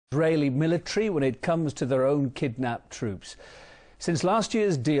Israeli military when it comes to their own kidnapped troops. Since last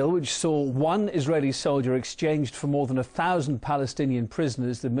year's deal, which saw one Israeli soldier exchanged for more than 1,000 Palestinian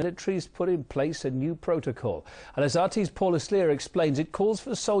prisoners, the military's put in place a new protocol. And as RT's Paula Sleer explains, it calls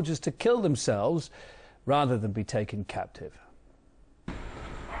for soldiers to kill themselves rather than be taken captive.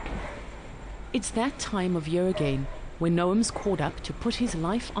 It's that time of year again when Noam's called up to put his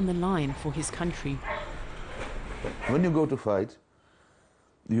life on the line for his country. When you go to fight,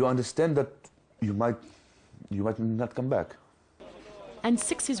 you understand that you might not come back. And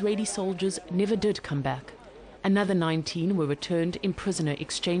 6 Israeli soldiers never did come back. Another 19 were returned in prisoner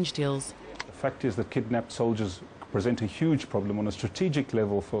exchange deals. The fact is that kidnapped soldiers present a huge problem on a strategic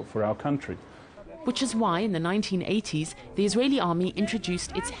level for our country. Which is why in the 1980s the Israeli army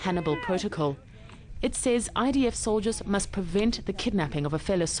introduced its Hannibal Protocol. It says IDF soldiers must prevent the kidnapping of a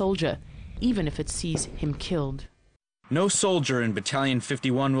fellow soldier, even if it sees him killed. No soldier in Battalion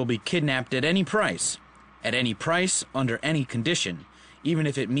 51 will be kidnapped at any price, under any condition, even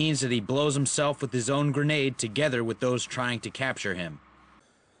if it means that he blows himself with his own grenade together with those trying to capture him.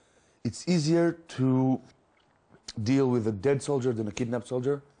 It's easier to deal with a dead soldier than a kidnapped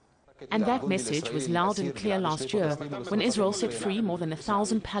soldier. And that message was loud and clear last year when Israel set free more than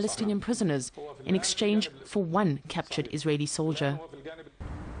 1,000 Palestinian prisoners in exchange for one captured Israeli soldier.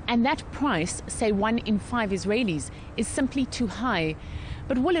 And that price, say 1 in 5 Israelis, is simply too high.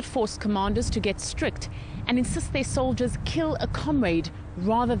 But will it force commanders to get strict and insist their soldiers kill a comrade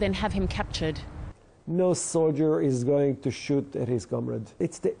rather than have him captured? No soldier is going to shoot at his comrade.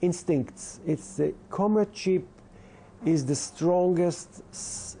 It's the instincts. It's the comradeship is the strongest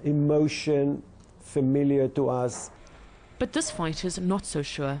emotion familiar to us. But this fighter's not so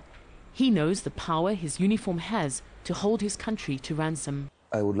sure. He knows the power his uniform has to hold his country to ransom.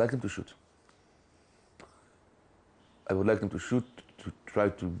 I would like them to shoot. I would like them to shoot to try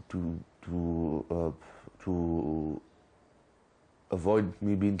to avoid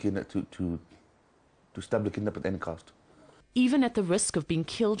me being kidnapped, to stop the kidnap at any cost. Even at the risk of being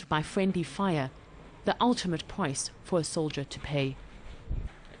killed by friendly fire, the ultimate price for a soldier to pay.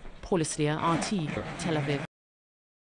 Paula Sleer, RT, Tel Aviv.